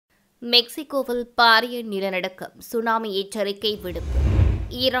மெக்சிகோவில் பாரிய நிலநடுக்கம், சுனாமி எச்சரிக்கை விடுப்பு.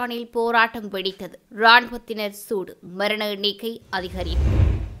 ஈரானில் போராட்டம் வெடித்தது, ராணுவத்தினர் சூடு, மரண எண்ணிக்கை அதிகரிப்பு.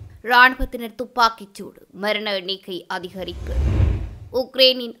 ராணுவத்தினர் துப்பாக்கிச் சூடு, மரண எண்ணிக்கை அதிகரிப்பு.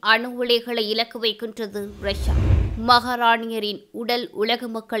 உக்ரைனின் அணு உலைகளை இலக்கு வைக்கின்றது ரஷ்யா. மகாராணியரின் உடல் உலக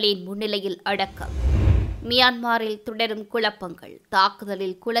மக்களின் முன்னிலையில் அடக்கம். மியான்மரில் தொடரும் குழப்பங்கள்,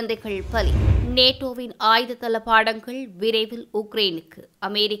 தாக்குதலில் குழந்தைகள் பலி. நேட்டோவின் ஆயுத தளபாடங்கள் விரைவில் உக்ரைனுக்கு,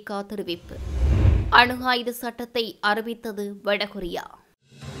 அமெரிக்கா தெரிவிப்பு. அணு ஆயுத சட்டத்தை அறிவித்தது வடகொரியா.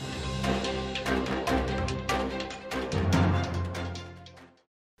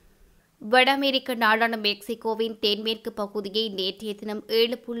 வட அமெரிக்க நாடான மெக்சிகோவின் தென்மேற்கு பகுதியை நேற்றைய தினம்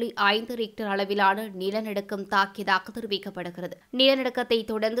 7.5 ரிக்டர் அளவிலான நிலநடுக்கம் தாக்கியதாக தெரிவிக்கப்படுகிறது. நிலநடுக்கத்தை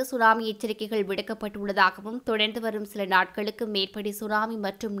தொடர்ந்து சுனாமி எச்சரிக்கைகள் விடுக்கப்பட்டுள்ளதாகவும் தொடர்ந்து வரும் சில நாட்களுக்கு மேற்படி சுனாமி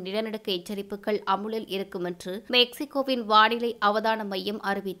மற்றும் நிலநடுக்க எச்சரிப்புகள் அமுலில் இருக்கும் என்று மெக்சிகோவின் வானிலை அவதான மையம்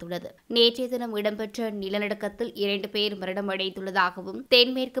அறிவித்துள்ளது. நேற்றைய தினம் இடம்பெற்ற நிலநடுக்கத்தில் 2 பேர் மரணமடைந்துள்ளதாகவும்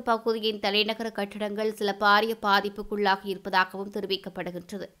தென்மேற்கு பகுதியின் தலைநகர கட்டடங்கள் சில பாரிய பாதிப்புக்குள்ளாகி இருப்பதாகவும்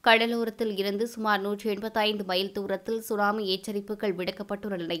தெரிவிக்கப்படுகின்றது. கடலோர இருந்து சுமார் 185 மைல் தூரத்தில் சுனாமி எச்சரிப்புகள்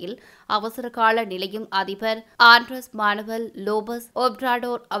விடுக்கப்பட்டுள்ள நிலையில் அவசர கால நிலையும் அதிபர் ஆண்ட்ரஸ் மானுவல் லோபஸ்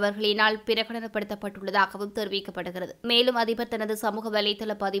ஒப்ராடோர் அவர்களினால் பிரகடனப்படுத்தப்பட்டுள்ளதாகவும் தெரிவிக்கப்படுகிறது. மேலும் அதிபர் தனது சமூக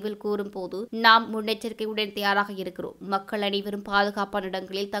வலைதள பதிவில் கூறும்போது, நாம் முன்னெச்சரிக்கையுடன் தயாராக இருக்கிறோம், மக்கள் அனைவரும் பாதுகாப்பான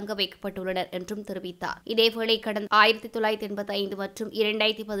இடங்களில் தங்க வைக்கப்பட்டுள்ளனர் என்றும் தெரிவித்தார். இதேவேளை கடந்த 1985 மற்றும்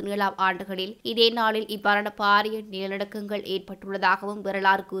 2017 ஆண்டுகளில் இதே நாளில் இவ்வாறான பாரிய நிலநடுக்கங்கள் ஏற்பட்டுள்ளதாகவும்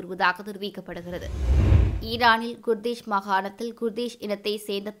வரலாறு கூறுவதாக தெரிவிக்கப்படுகிறது. ஈரானில் குர்திஷ் மாகாணத்தில் குர்திஷ் இனத்தை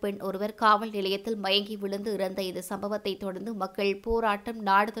சேர்ந்த பெண் ஒருவர் காவல் நிலையத்தில் மயங்கி விழுந்து இறந்த இந்த சம்பவத்தை தொடர்ந்து மக்கள் போராட்டம்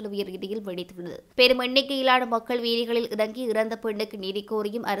நாடு தழுவிய ரீதியில் வெடித்துள்ளது. பெரும் எண்ணிக்கையிலான மக்கள் வீதிகளில் இறங்கி இறந்த பெண்ணுக்கு நீதி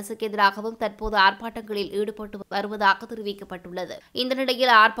கோரியும் அரசுக்கு எதிராகவும் தற்போது ஆர்ப்பாட்டங்களில் ஈடுபட்டு வருவதாக தெரிவிக்கப்பட்டுள்ளது. இந்த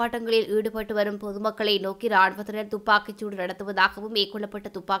நிலையில் ஆர்ப்பாட்டங்களில் ஈடுபட்டு வரும் பொதுமக்களை நோக்கி ராணுவத்தினர் துப்பாக்கிச்சூடு நடத்துவதாகவும்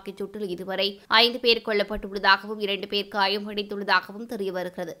மேற்கொள்ளப்பட்ட துப்பாக்கிச் சூட்டில் இதுவரை 5 பேர் கொல்லப்பட்டுள்ளதாகவும் 2 பேர் காயமடைந்துள்ளதாகவும்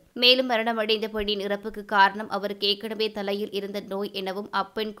தெரியவருகிறது. மேலும் மரணமடைந்த பெண்ணின் இறப்புக்கு காரணம் அவருக்கு ஏற்கனவே தலையில் இருந்த நோய் எனவும்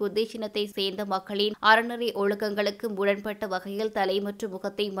அப்பெண் குர்திஷ் இனத்தை சேர்ந்த மக்களின் அறநெறி ஒழுக்கங்களுக்கு முரண்பட்ட வகையில் தலை மற்றும்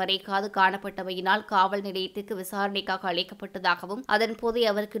முகத்தை மறைக்காது காணப்பட்டமையினால் காவல் நிலையத்திற்கு விசாரணைக்காக அழைக்கப்பட்டதாகவும் அதன்போதே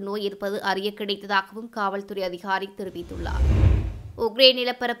அவருக்கு நோய் இருப்பது அறிய கிடைத்ததாகவும் காவல்துறை அதிகாரி தெரிவித்துள்ளார். உக்ரைன்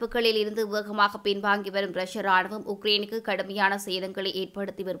நிலப்பரப்புகளில் இருந்து வேகமாக பின்வாங்கி வரும் ரஷ்ய ராணுவம் உக்ரைனுக்கு கடுமையான சேதங்களை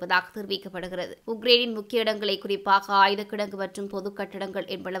ஏற்படுத்தி வருவதாக தெரிவிக்கப்படுகிறது. உக்ரைனின் முக்கிய இடங்களை, குறிப்பாக ஆயுத கிடங்கு மற்றும் பொது கட்டடங்கள்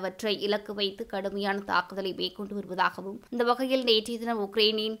என்பனவற்றை இலக்கு வைத்து கடுமையான தாக்குதலை மேற்கொண்டு வருவதாகவும் இந்த வகையில் நேற்றைய தினம்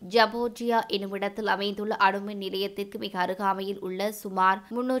உக்ரைனின் ஜபோர்ஜியா என்னும் இடத்தில் அமைந்துள்ள அணுமின் நிலையத்திற்கு மிக அருகாமையில் உள்ள சுமார்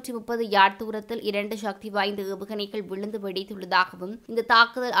 330 யார்ட் தூரத்தில் 2 சக்தி வாய்ந்த ஏவுகணைகள் விழுந்து வெடித்துள்ளதாகவும் இந்த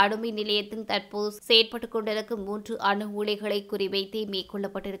தாக்குதல் அணுமின் நிலையத்தின் தற்போது செயற்பட்டுக் கொண்டிருக்கும் 3 அணு உலைகளை குறிவைத்து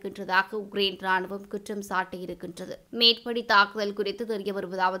மேற்கொள்ளப்பட்டிருக்கின்றதாக உக்ரைன் ராணுவம் குற்றம் சாட்டியிருக்கின்றது. மேற்படி தாக்குதல் குறித்து தெரிய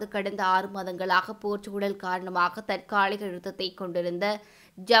வருவதாவது, கடந்த 6 மாதங்களாக போர் சூழல் காரணமாக தற்காலிக நிறுத்தத்தை கொண்டிருந்த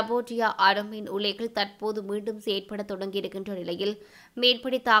ஜபோர்ஜியா அணுமின் உலைகள் தற்போது மீண்டும் செயற்பட தொடங்கியிருக்கின்ற நிலையில்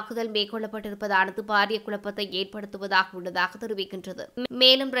மேற்படி தாக்குதல் மேற்கொள்ளப்பட்டிருப்பதானது பாரிய குழப்பத்தை ஏற்படுத்துவதாக உள்ளதாக தெரிவிக்கின்றது.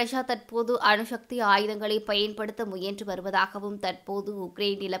 மேலும் ரஷ்யா தற்போது அணுசக்தி ஆயுதங்களை பயன்படுத்த முயன்று வருவதாகவும் தற்போது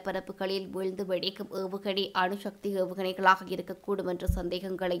உக்ரைன் நிலப்பரப்புகளில் வீழ்ந்து வெடிக்கும் ஏவுகணை அணுசக்தி ஏவுகணைகளாக இருக்கக்கூடும் என்ற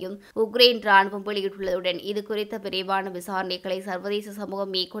சந்தேகங்களையும் உக்ரைன் ராணுவம் வெளியிட்டுள்ளதுடன் இது குறித்த விரைவான விசாரணைகளை சர்வதேச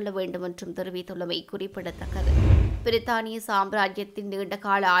சமூகம் மேற்கொள்ள வேண்டும் என்றும் தெரிவித்துள்ளமை குறிப்பிடத்தக்கது. பிரித்தானிய சாம்ராஜ்யத்தின்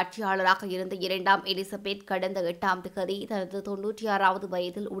நீண்டகால ஆட்சியாளராக இருந்த 2ஆம் எலிசபெத் கடந்த 8ஆம் தேதி தனது 96வது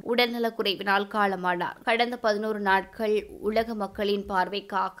வயதில் உடல்நலக்குறைவினால் காலமானார். கடந்த 11 நாட்கள் உலக மக்களின்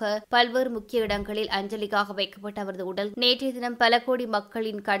பார்வைக்காக பல்வேறு முக்கிய இடங்களில் அஞ்சலிக்காக வைக்கப்பட்ட அவரது உடல் நேற்றைய தினம் பல கோடி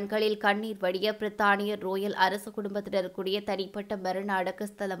மக்களின் கண்களில் கண்ணீர் வடிய பிரித்தானிய ரோயல் அரசு குடும்பத்தினருக்குரிய தனிப்பட்ட மரண அடக்க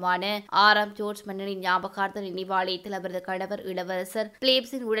ஸ்தலமான 6ஆம் ஜோர்ஜ் மன்னனின் ஞாபகார்த்த நினைவாலயத்தில் அவரது கணவர் இளவரசர்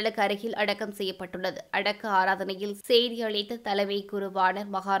பிலிப்ஸின் உடலுக்கு அருகில் அடக்கம் செய்யப்பட்டுள்ளது. அடக்க ஆராதனையில் செய்தி அளித்த தலைமை குருவானர்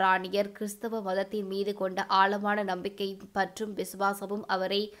மகாராணியர் கிறிஸ்தவ மதத்தின் மீது கொண்ட ஆழமான நம்பிக்கை மற்றும் விசுவாசமும்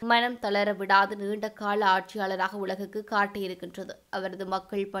அவரை மனம் தளர விடாத நீண்ட கால ஆட்சியாளராக உலகுக்கு காட்டியிருக்கின்றது. அவரது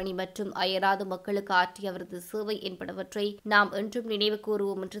மக்கள் பணி மற்றும் அயராது மக்களுக்கு ஆற்றிய அவரது சேவை என்பனவற்றை நாம் என்றும் நினைவு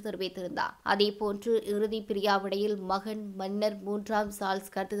கூறுவோம் என்று தெரிவித்திருந்தார். அதேபோன்று இறுதி பிரியாவிடையில் மகன் மன்னர் 3ஆம்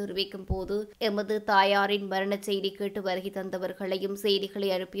சார்ல்ஸ் கருத்து தெரிவிக்கும் போது, எமது தாயாரின் மரண செய்தி கேட்டு வருகை தந்தவர்களையும்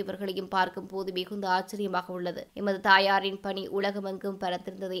செய்திகளை அனுப்பியவர்களையும் பார்க்கும் போது மிகுந்த ஆச்சரியமாக உள்ளது. எமது தாயாரின் பணி உலகமெங்கும்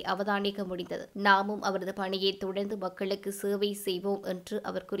பரந்திருந்ததை அவதானிக்க முடிந்தது. நாமும் அவரது பணியை தொடர்ந்து மக்களுக்கு சேவை செய்வோம் என்று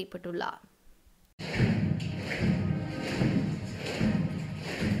அவர் குறிப்பிட்டுள்ளார்.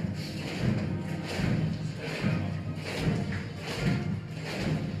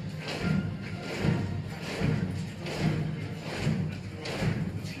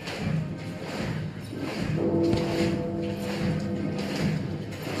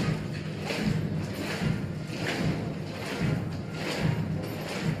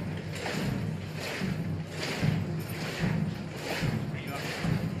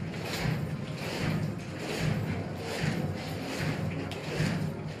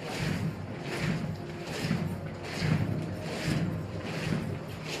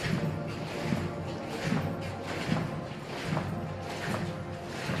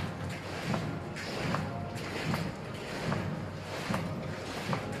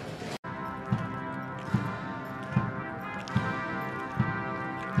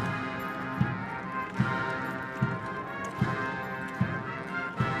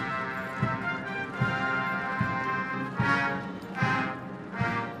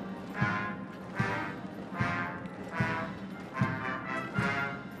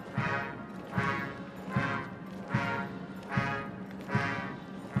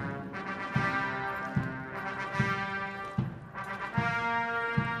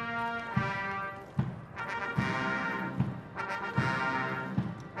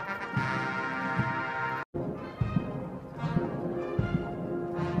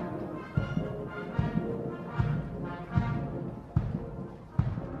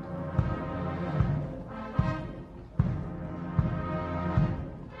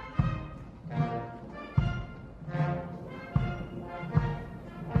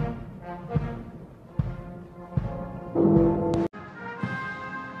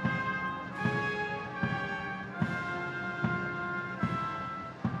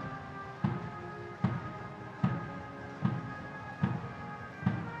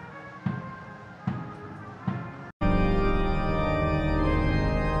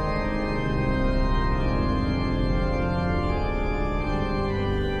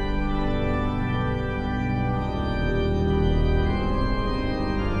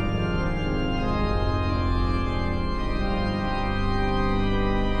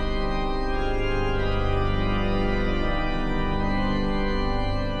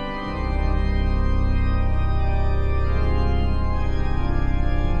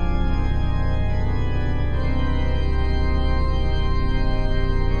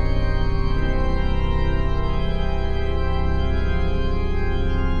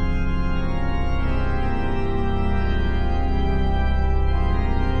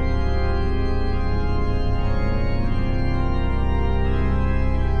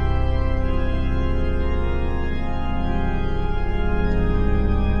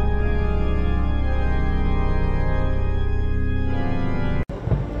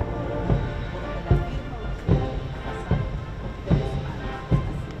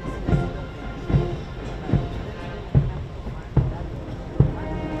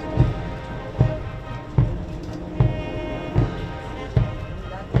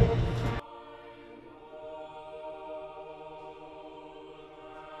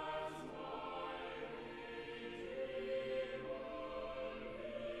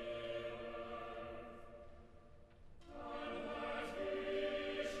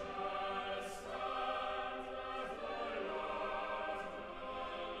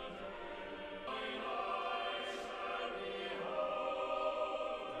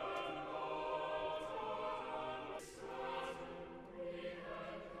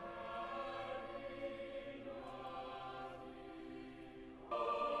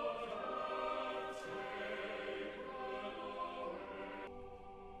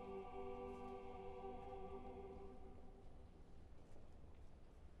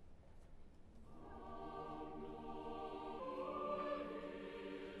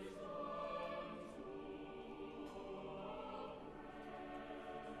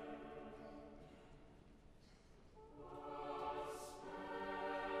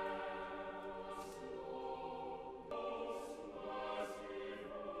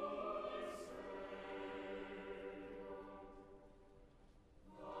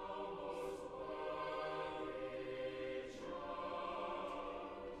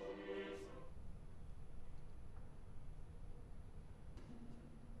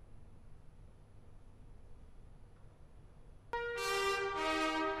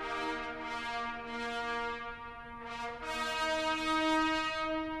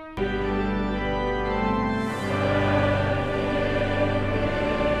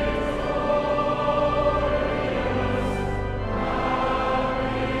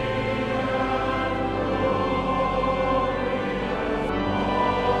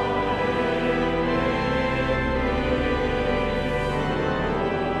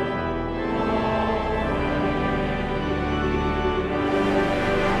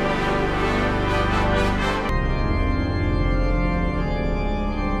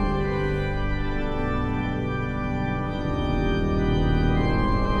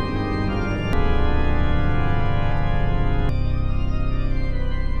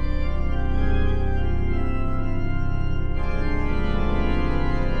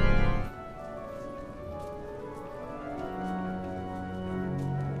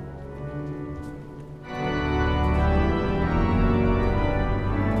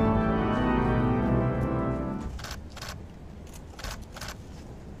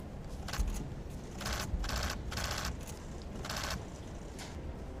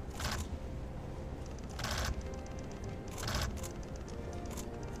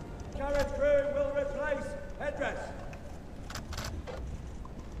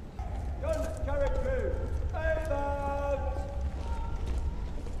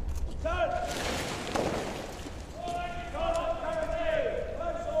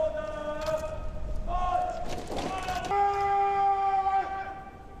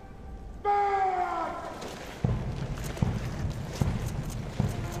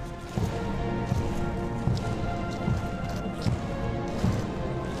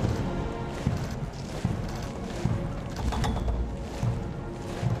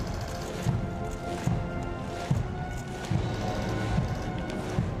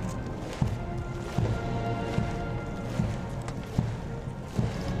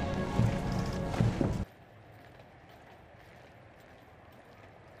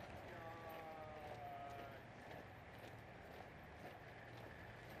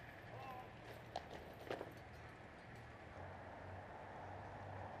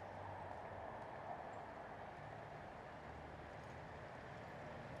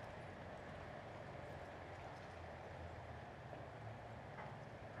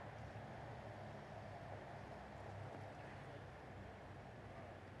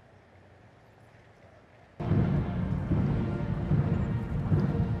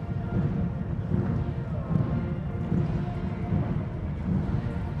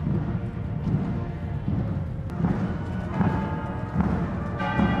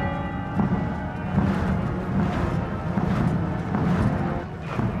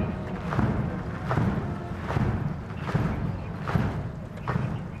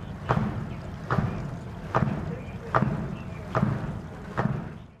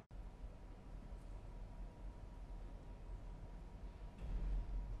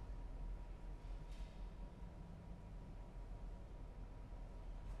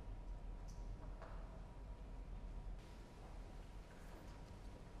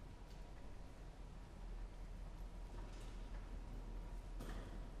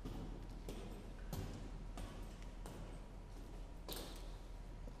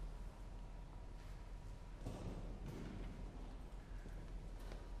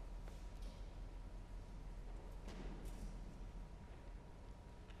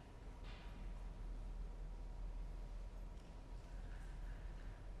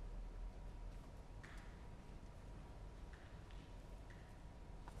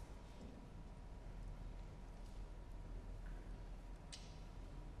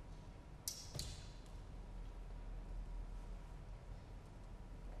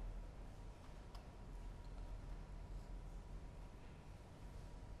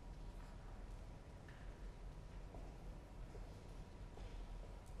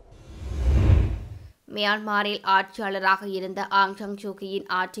 மியான்மரில் ஆட்சியாளராக இருந்த ஆங் சான் சூகியின்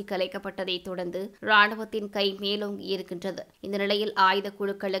ஆட்சி கலைக்கப்பட்டதைத் தொடர்ந்து ராணுவத்தின் கை மேலோங்கி இருக்கின்றது. இந்த நிலையில் ஆயுத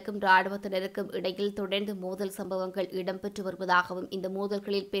குழுக்களுக்கும் ராணுவத்தினருக்கும் இடையில் தொடர்ந்து மோதல் சம்பவங்கள் இடம்பெற்று வருவதாகவும் இந்த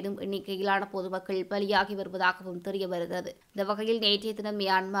மோதல்களில் பெரும் எண்ணிக்கையிலான பொதுமக்கள் பலியாகி வருவதாகவும் தெரிய வருகிறது. இந்த வகையில் நேற்றைய தினம்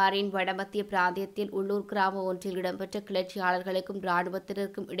மியான்மரின் வடமத்திய பிராந்தியத்தில் உள்ளூர் கிராமம் ஒன்றில் இடம்பெற்ற கிளர்ச்சியாளர்களுக்கும்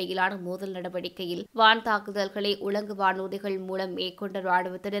ராணுவத்தினருக்கும் இடையிலான மோதல் நடவடிக்கையில் வான் தாக்குதல்களை உலங்கு வானூர்திகள் மூலம் மேற்கொண்ட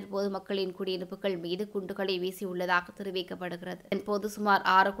ராணுவத்தினர் பொதுமக்களின் குடியிருப்புகள் மீது குண்டுகளை வீசியுள்ளதாக தெரிவிக்கப்படுகிறது. இதன்போது சுமார்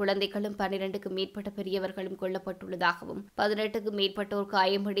 6 குழந்தைகளும் 12க்கும் மேற்பட்ட பெரியவர்களும் கொல்லப்பட்டுள்ளதாகவும் 18க்கும் மேற்பட்டோர்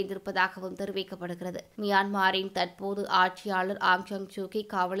காயமடைந்திருப்பதாகவும் தெரிவிக்கப்படுகிறது. மியான்மரின் தற்போது ஆட்சியாளர் ஆங் சான் சூகி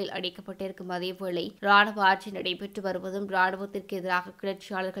காவலில் அடைக்கப்பட்டிருக்கும் அதேவேளை ராணுவ ஆட்சி நடைபெற்று வருவதும் ராணுவத்திற்கு எதிராக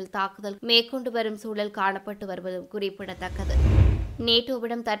கிளர்ச்சியாளர்கள் தாக்குதல் மேற்கொண்டு வரும் சூழல் காணப்பட்டு வருவதும் குறிப்பிடத்தக்கது.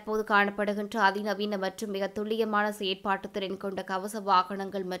 நேட்டோவிடம் தற்போது காணப்படுகின்ற அதிநவீன மற்றும் மிக துல்லியமான செயற்பாட்டு திறன் கொண்ட கவச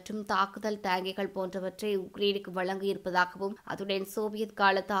வாகனங்கள் மற்றும் தாக்குதல் டேங்கிகள் போன்றவற்றை உக்ரைனுக்கு வழங்கியிருப்பதாகவும் அதுடன் சோவியத்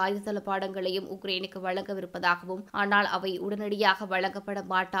காலத்து ஆயுத தளபாடங்களையும் உக்ரைனுக்கு வழங்கவிருப்பதாகவும் ஆனால் அவை உடனடியாக வழங்கப்பட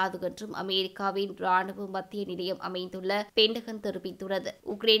மாட்டாது என்றும் அமெரிக்காவின் ராணுவ மத்திய நிலையம் அமைந்துள்ள பென்டகன் தெரிவித்துள்ளது.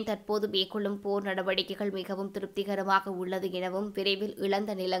 உக்ரைன் தற்போது மேற்கொள்ளும் போர் நடவடிக்கைகள் மிகவும் திருப்திகரமாக உள்ளது எனவும் விரைவில்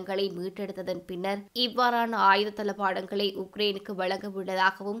இழந்த நிலங்களை மீட்டெடுத்ததன் பின்னர் இவ்வாறான ஆயுத தளபாடங்களை உக்ரைனுக்கு வழங்க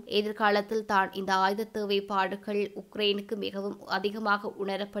உள்ளதாகவும் எதிர்காலத்தில் தான் இந்த ஆயுத தேவைப்பாடுகள் உக்ரைனுக்கு மிகவும் அதிகமாக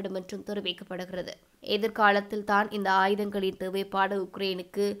உணரப்படும் என்றும் தெரிவிக்கப்படுகிறது. எதிர்காலத்தில் தான் இந்த ஆயுதங்களின் தேவைப்பாடு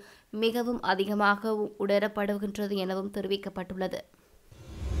உக்ரைனுக்கு மிகவும் அதிகமாக உணரப்படுகின்றது எனவும் தெரிவிக்கப்பட்டுள்ளது.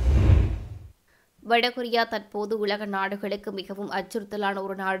 வடகொரியா தற்போது உலக நாடுகளுக்கு மிகவும் அச்சுறுத்தலான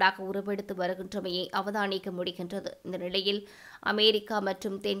ஒரு நாடாக உருவெடுத்து வருகின்றமையை அவதானிக்க முடிகின்றது. இந்த நிலையில் அமெரிக்கா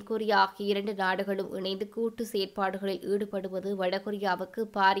மற்றும் தென்கொரியா ஆகிய 2 நாடுகளும் இணைந்து கூட்டு செயற்பாடுகளில் ஈடுபடுவது வடகொரியாவுக்கு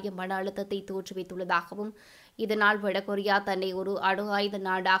பாரிய மன அழுத்தத்தை தோற்றுவித்துள்ளதாகவும் இதனால் வடகொரியா தன்னை ஒரு அணு ஆயுத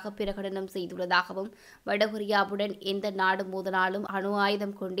நாடாக பிரகடனம் செய்துள்ளதாகவும் வடகொரியாவுடன் எந்த நாடு மோதினாலும் அணு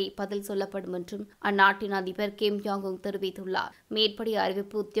ஆயுதம் கொண்டே பதில் சொல்லப்படும் என்றும் அந்நாட்டின் அதிபர் கிம் ஜாங் உன் தெரிவித்துள்ளார். மேற்படி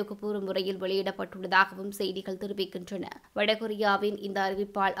அறிவிப்பு உத்தியோகபூர்வ முறையில் வெளியிடப்பட்டுள்ளதாகவும் செய்திகள் தெரிவிக்கின்றன. வடகொரியாவின் இந்த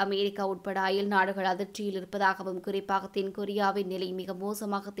அறிவிப்பால் அமெரிக்கா உட்பட அயல் நாடுகள் அதிர்ச்சியில் இருப்பதாகவும் குறிப்பாக தென்கொரியாவின் நிலை மிக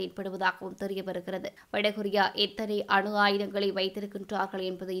மோசமாக தென்படுவதாகவும் தெரிய வருகிறது. வடகொரியா எத்தனை அணு ஆயுதங்களை வைத்திருக்கின்றார்கள்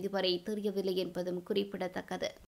என்பது இதுவரை தெரியவில்லை என்பதும் குறிப்பிடத்தக்கது.